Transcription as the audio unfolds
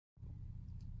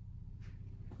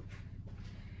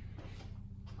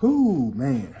Ooh,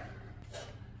 man.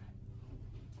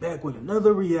 Back with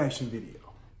another reaction video.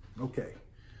 Okay,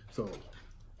 so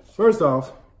first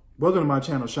off, welcome to my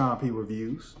channel, Sean P.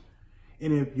 Reviews.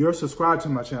 And if you're subscribed to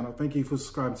my channel, thank you for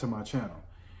subscribing to my channel.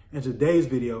 And today's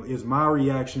video is my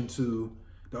reaction to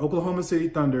the Oklahoma City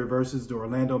Thunder versus the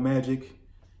Orlando Magic.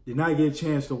 Did not get a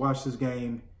chance to watch this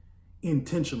game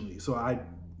intentionally, so I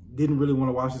didn't really want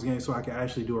to watch this game so I could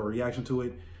actually do a reaction to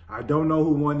it. I don't know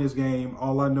who won this game.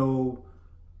 All I know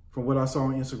from what I saw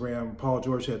on Instagram, Paul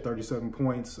George had 37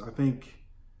 points. I think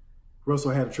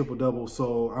Russell had a triple-double,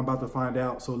 so I'm about to find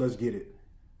out, so let's get it.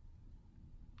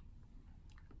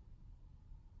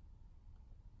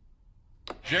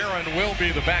 Jaron will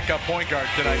be the backup point guard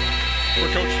tonight for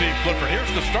Coach Steve Clifford.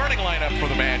 Here's the starting lineup for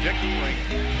the Magic.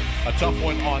 A tough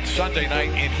one on Sunday night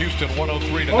in Houston,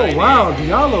 103 to 90. Oh, wow,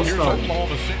 Diallo started.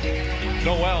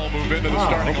 Noel move into the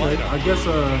starting lineup. I guess,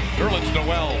 Nerlens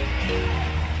Noel,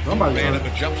 somebody's man in the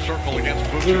jump circle against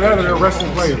Vucevic. Either that or they're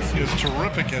wrestling players. Is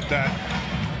terrific at that.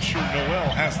 I'm sure Noel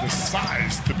has the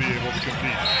size to be able to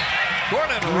compete.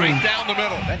 Gordon right down the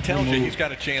middle. That tells you he's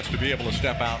got a chance to be able to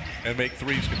step out and make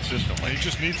threes consistently. He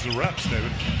just needs the reps,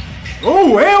 David.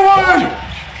 Oh, and one!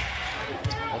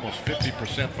 Almost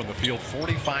 50% from the field,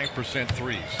 45%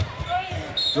 threes.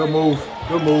 Good move.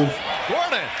 Good move.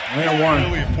 Gordon. And one.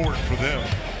 Really important for them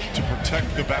to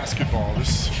protect the basketball.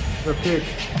 This good pick.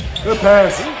 Good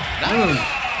pass. Nice.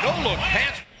 No look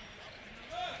pass.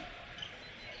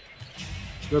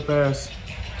 Good pass.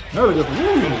 Another good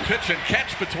one. Little pitch and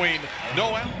catch between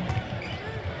Noel.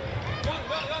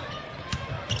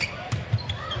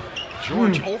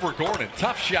 George over Gordon.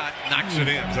 Tough shot. Knocks it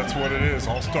in. That's what it is.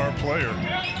 All-star player.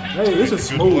 Hey, this is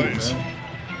smooth, plays. man.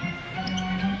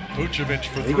 Vucevic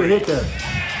for He three. can hit that.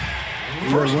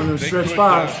 He was one of them stretch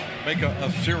fives. Make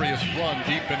a serious run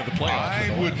deep into the playoffs.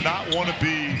 I would not want to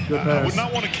be. I would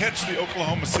not want to catch the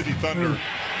Oklahoma City Thunder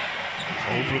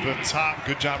over the top.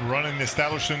 Good job running,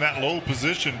 establishing that low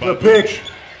position. Good pick.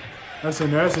 That's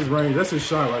in there. That's his range. That's his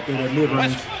shot right there. That mid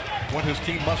range. What his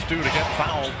team must do to get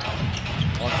fouled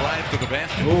on drive to the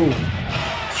basket. Oh,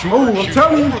 smooth. I'm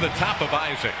telling you. Over the top of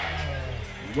Isaac.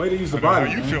 Way to use the I don't know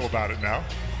body. how you feel about it now.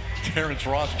 Terrence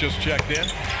Ross just checked in.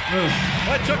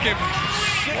 That took him.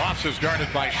 Ross is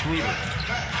guarded by Schroeder.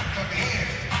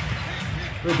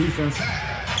 Good defense.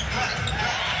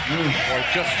 Boy,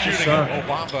 just shooting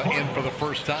Obama in for the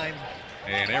first time.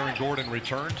 And Aaron Gordon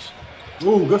returns.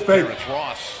 Ooh, good fake. Terrence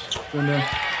Ross. In there.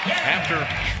 After.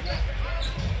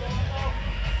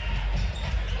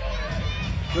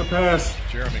 Good pass.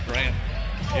 Jeremy Grant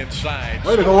inside.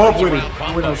 Way to go up with it.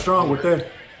 He went up strong with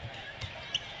that.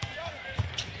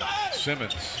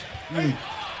 Simmons.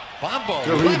 Bombo.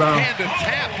 Good rebound. Left-handed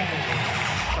tap.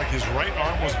 Like his right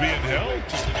arm was being held,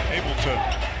 just able to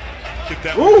get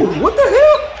that. Ooh, what the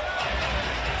hell?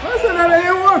 Why's that at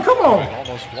A1? Come on.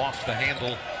 Almost lost the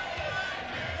handle.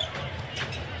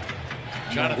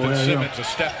 Jonathan Simmons, a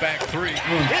step back three.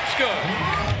 It's good.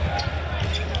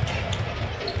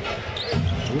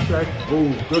 Okay.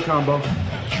 Ooh, good combo.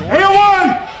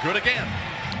 A1! Good again.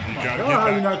 You gotta How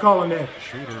you not calling that?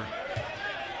 Schroeder.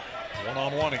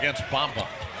 One-on-one against Bamba.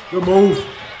 Good move.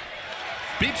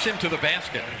 Beats him to the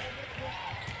basket.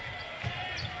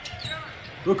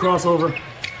 Good crossover.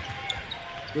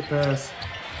 Good pass.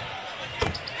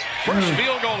 First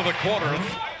field goal of the quarter.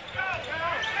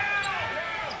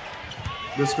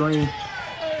 Good screen.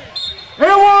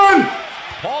 And one!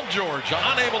 Paul George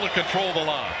unable to control the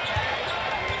line.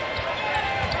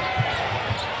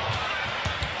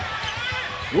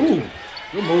 Ooh,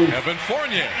 good move. Evan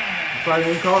Fournier. Probably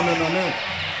ain't calling nothing on that.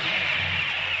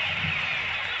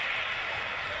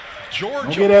 George,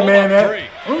 don't get that man that.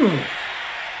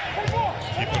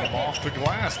 Keeping him off the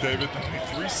glass, David. Only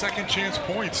 3 second chance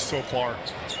points so far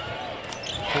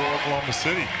for Oklahoma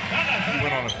City. He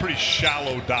went on a pretty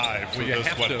shallow dive for you this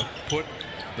have one. to put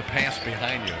the pass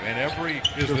behind you, and every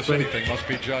business anything must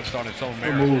be judged on its own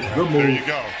merit. Good move. Good move. There you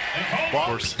go. Of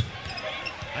course.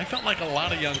 I felt like a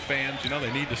lot of young fans,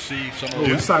 they need to see some of Ooh,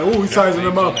 the he's sizing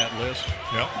them up. on that list.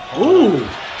 Yep. Ooh.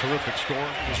 Terrific score.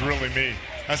 It was really me.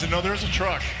 I said, no, there's a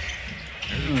truck.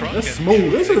 There's a truck. That's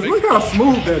smooth. Look how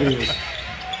smooth that is.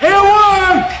 And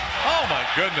one! Oh, my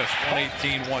goodness.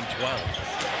 118-112.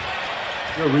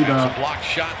 Good rebound. That's a block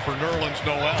shot for Nerlens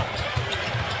Noel.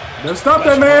 Let's stop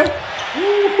that, man.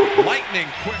 Lightning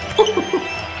quick.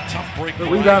 Tough break. Good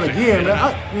rebound again.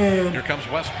 Here comes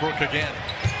Westbrook again.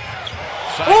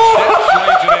 Side step,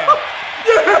 slays it in.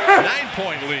 Yeah.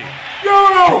 9-point lead.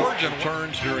 Yo! Georgia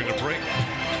turns during the break.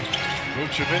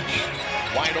 Vucevic,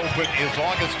 wide open is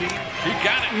Augustine. He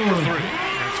got it for three.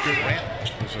 That's good.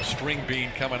 Grant was a string bean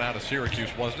coming out of Syracuse,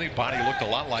 wasn't he? Body looked a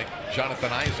lot like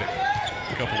Jonathan Isaac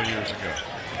a couple of years ago.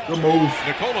 Good move.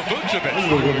 Nikola Vucevic. That's a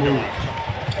good move.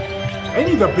 They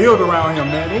need to build around him,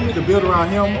 man. They need to build around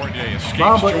him,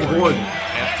 Bamba and Gordon.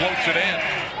 And floats it in.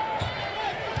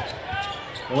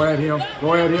 Go at him.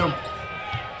 Go at him.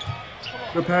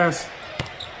 Good pass.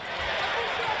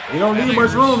 He don't need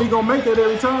much room. He gonna make that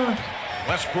every time.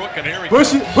 Westbrook, and here he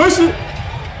push goes. it. Push it.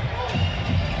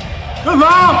 Good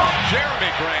lob.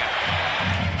 Jeremy Grant.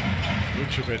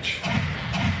 Vucevic.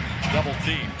 Double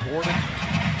team. Gordon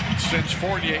sends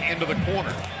Fournier into the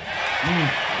corner.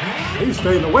 He's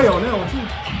fading away on that one, too.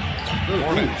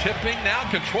 Gordon tipping, now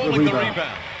controlling the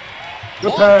rebound.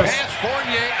 Good pass.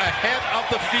 Fournier ahead of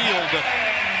the field.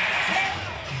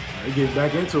 They get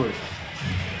back into it.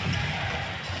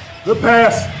 Good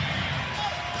pass.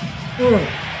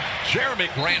 Jeremy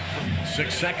Grant,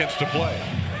 6 seconds to play.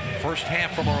 First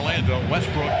half from Orlando.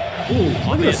 Westbrook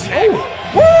on the attack.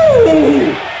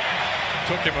 Woo!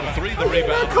 Took him a 3, the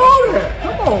rebound. Call that.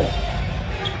 Come on.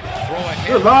 Throw ahead.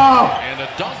 Good lob. And a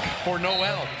dunk for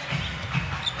Noel.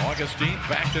 Augustine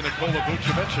back to Nikola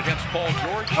Vucevic against Paul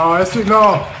George. Oh, that's too,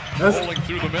 no. That's rolling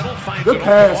through the middle. Finds good it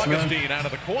pass, Augustine man. out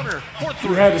of the corner. For 3.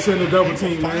 You had to send a double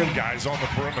team, man. Guys on the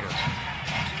perimeter.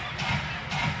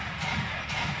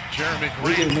 Jeremy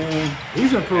Look at, Grant. man.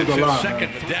 He's improved a lot, man.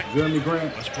 Deck. Jeremy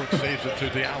Grant. Westbrook saves it to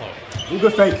Diallo. Ooh,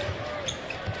 good fake.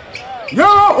 Yo!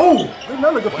 Oh!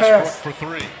 Another good Westbrook pass. for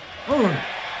 3. Mm.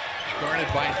 Guarded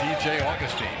by DJ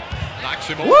Augustine. Knocks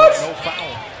him over. What? No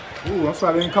foul. Ooh, I'm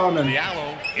sorry, I didn't call nothing.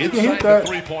 Diallo He can hit inside the that.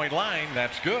 3-point line.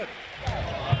 That's good.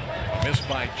 Missed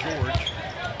by George.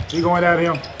 He going at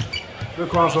him. Good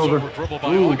crossover. Dribble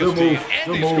by Ooh, good Augustine. move. And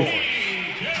Good he move.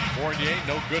 scores. Fournier,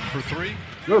 no good for 3.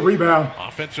 Good rebound.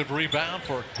 Offensive rebound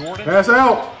for Gordon. Pass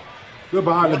out. Good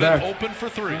behind the Gordon back. open for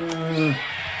 3.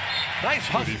 Nice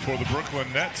hustle. For the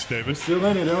Brooklyn Nets, David. They're still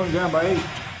in it. They're only down by 8.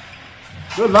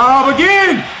 Good lob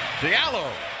again. Diallo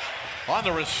on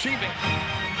the receiving.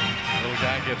 Little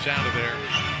guy gets out of there.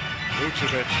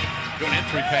 Vucevic, good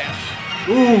entry pass.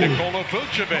 Ooh. Nikola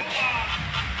Vucevic.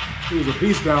 He was a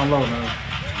beast down low, man.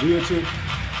 Real chick.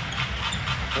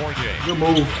 Fournier. Good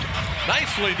move.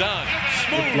 Nicely done.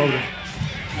 Good Smooth. floater.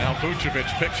 Now Vucevic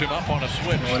picks him up on a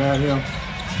switch. Going at him.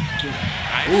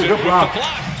 Isaac Ooh, good with block. the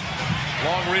block.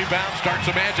 Long rebound, starts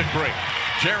a magic break.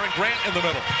 Jaron Grant in the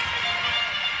middle.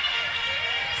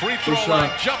 Free throw Good line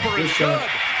shot. jumper is Good good. shot.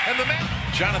 And the man,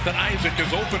 Jonathan Isaac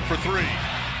is open for 3.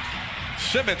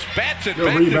 Simmons bats it Good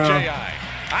back rebound. to J.I.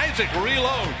 Isaac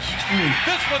reloads.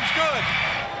 This one's good.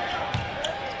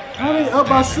 How they up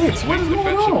by 6? What is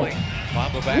going on?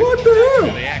 Bamba back What the hell?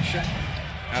 in the action.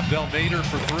 Abdel Nader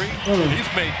for 3. He's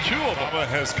made 2 of them. Bamba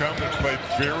has come and played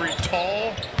very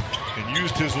tall and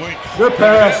used his length. Good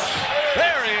pass.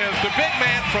 There he is, the big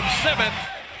man from 7th.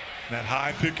 That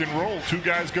high pick and roll. 2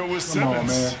 guys go with Come on,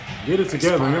 Simmons. man. Get it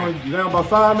together. You down by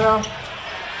 5 now?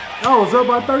 Oh, it's up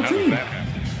by How does 13. that happen?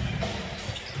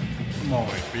 Come on.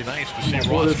 It'd be nice to see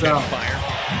Pull Ross this catch out. fire.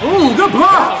 Ooh, good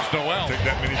block. Loves Noel. Take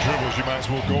that many dribbles, you might as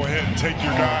well go ahead and take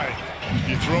your guy.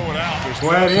 You throw it out. There's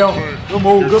Go at nothing him. for Good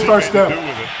move. your Good first teammate step. to do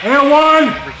with it. And 1.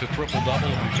 Average a triple-double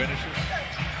if he finishes.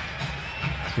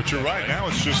 But you're right. Now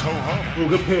it's just ho-ho. Ooh,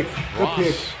 good pick. Good Ross.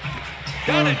 pick.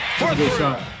 Got it. That's a good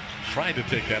shot. Tried to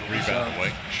take that rebound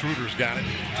away. Schroeder's got it.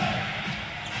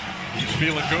 He's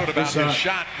feeling good about shot. his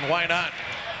shot, and why not?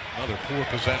 Another poor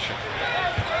possession.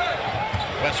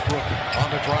 Westbrook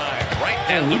on the drive, right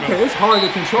down the middle. It's hard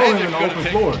to control him in the Magic's open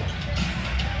gonna floor.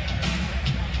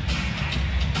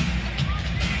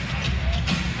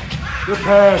 Good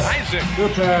pass. Isaac.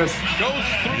 Good pass. Goes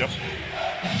through. Yep.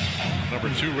 Number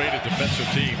 2 rated defensive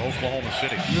team, Oklahoma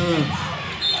City.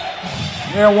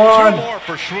 And 2 1. more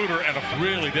for Schroeder, and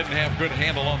really didn't have good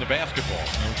handle on the basketball.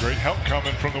 Great help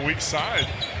coming from the weak side.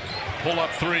 Pull up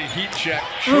 3, heat check.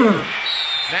 Schroeder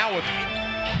now with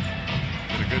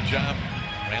did a good job.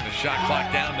 Ran the shot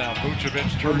clock down. Now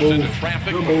Vucevic turns move. into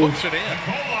traffic, Good but move. puts it in.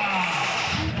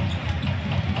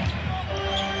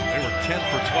 They were 10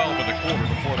 for 12 in the quarter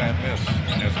before that miss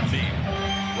as a team.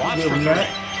 Ross Good for 3. Matt.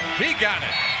 He got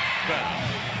it.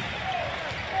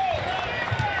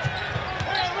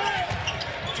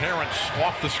 Terrence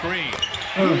off the screen.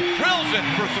 Drills it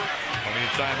for 3. Plenty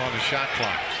of time on the shot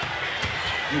clock.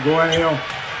 You go at him.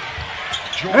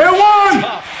 George, And 1.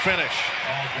 tough finish.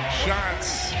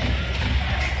 Shots.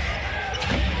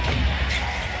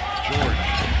 George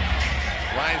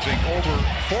rising over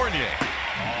Fournier.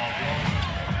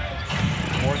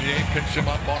 Fournier picks him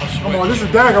up on a switch. Come on, this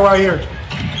is dagger right here.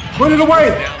 Put it away.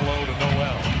 Down low to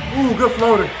Noel. Ooh, good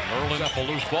floater. Erlin up a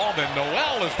loose ball, then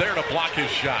Noel is there to block his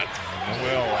shot.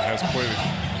 Noel has played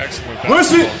an excellent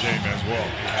Push basketball it. game as well.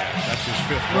 That's his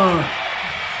 5th one.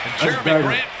 And Jeremy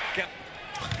Grant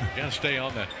got to stay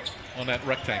on that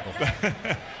rectangle.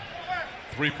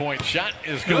 3-point shot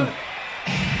is good.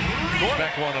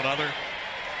 Respect one another.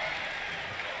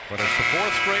 But it's the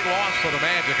 4th straight loss for the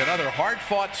Magic. Another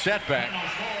hard-fought setback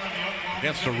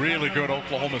against a really good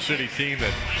Oklahoma City team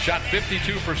that shot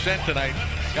 52% tonight.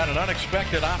 Got an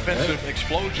unexpected offensive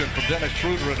explosion from Dennis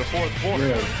Schroeder in the 4th quarter.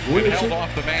 Yeah. And held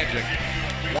off the Magic.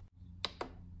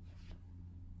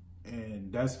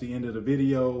 And that's the end of the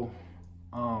video.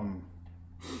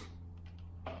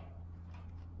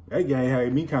 That game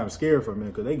had me kind of scared for a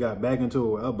minute because they got back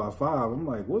into it up by 5. I'm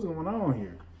like, what's going on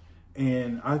here?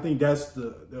 And I think that's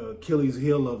the Achilles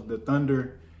heel of the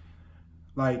Thunder.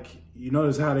 Like, you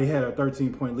notice how they had a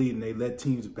 13-point lead and they let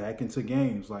teams back into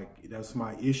games. Like, that's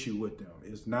my issue with them.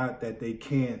 It's not that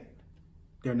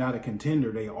they're not a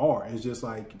contender. They are. It's just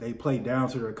like they play down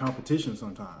to their competition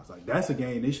sometimes. Like, that's a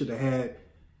game they should have had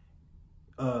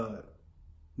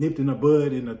nipped in the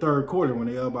bud in the 3rd quarter when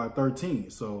they up by 13.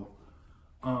 So,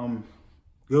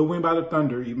 good win by the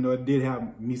Thunder, even though it did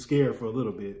have me scared for a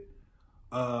little bit.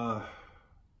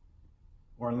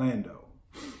 Orlando.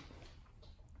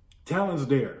 Talent's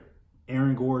there.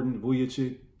 Aaron Gordon,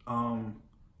 Vujacic,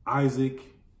 Isaac,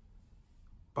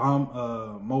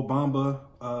 Mo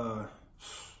Bamba.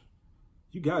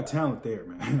 You got talent there,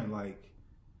 man. Like,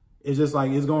 it's just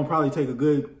like it's going to probably take a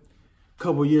good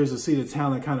couple years to see the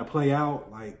talent kind of play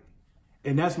out. Like,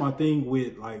 and that's my thing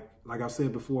with like I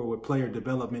said before with player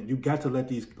development. You got to let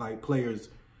these like players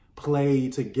play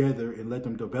together and let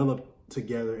them develop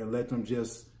together and let them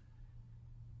just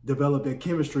develop that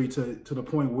chemistry to the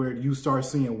point where you start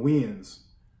seeing wins.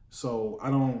 So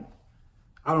I don't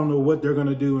know what they're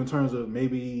gonna do in terms of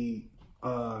maybe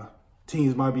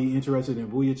teams might be interested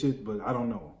in Vujacic, but I don't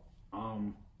know.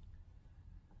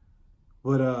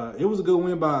 But it was a good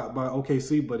win by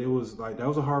OKC, but it was like that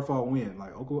was a hard fought win.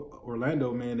 Like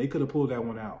Orlando, man, they could have pulled that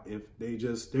one out if they're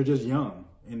just young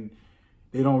and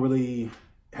they don't really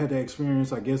have that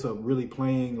experience, I guess, of really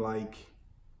playing like,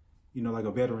 you know, like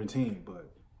a veteran team.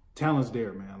 But talent's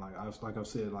there, man. Like I've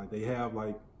said, like they have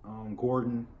like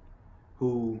Gordon,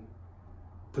 who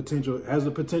has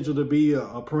the potential to be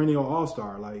a perennial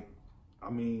all-star. Like,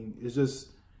 I mean, it's just.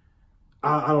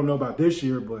 I don't know about this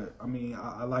year, but I mean,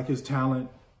 I like his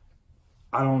talent.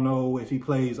 I don't know if he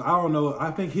plays. I don't know. I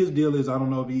think his deal is I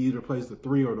don't know if he either plays the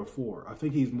 3 or the 4. I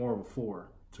think he's more of a 4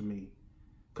 to me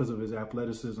because of his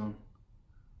athleticism.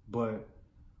 But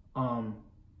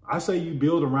I say you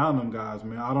build around them guys,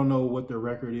 man. I don't know what their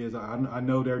record is. I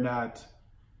know they're not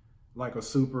like a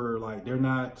super, like they're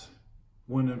not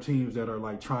one of them teams that are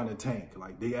like trying to tank.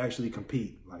 Like they actually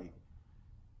compete. Like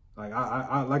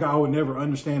I would never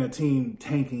understand a team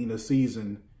tanking a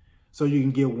season so you can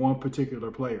get one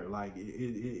particular player. Like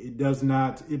it does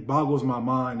not, it boggles my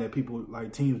mind that people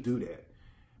like teams do that.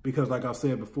 Because like I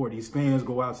said before, these fans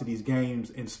go out to these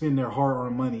games and spend their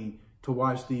hard-earned money to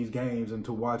watch these games and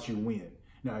to watch you win.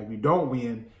 Now, if you don't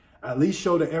win, at least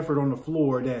show the effort on the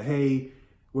floor that, hey,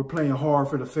 we're playing hard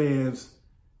for the fans,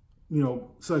 you know,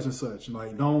 such and such.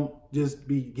 Like, don't just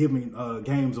be giving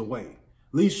games away.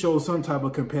 At least show some type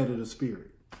of competitive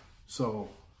spirit. So,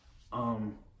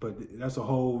 but that's a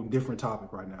whole different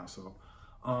topic right now. So,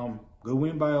 good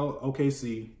win by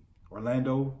OKC.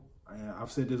 Orlando,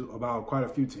 I've said this about quite a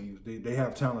few teams. They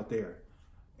have talent there.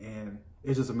 And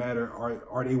it's just a matter,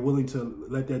 are they willing to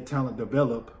let that talent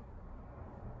develop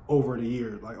over the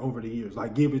years?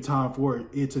 Like give it time for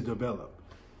it to develop.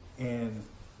 And,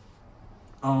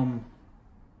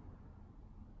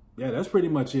 yeah, that's pretty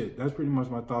much it. That's pretty much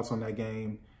my thoughts on that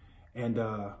game. And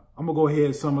I'm going to go ahead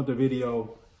and sum up the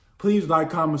video. Please like,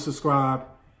 comment, subscribe,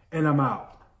 and I'm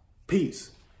out.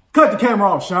 Peace. Cut the camera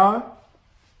off, Sean.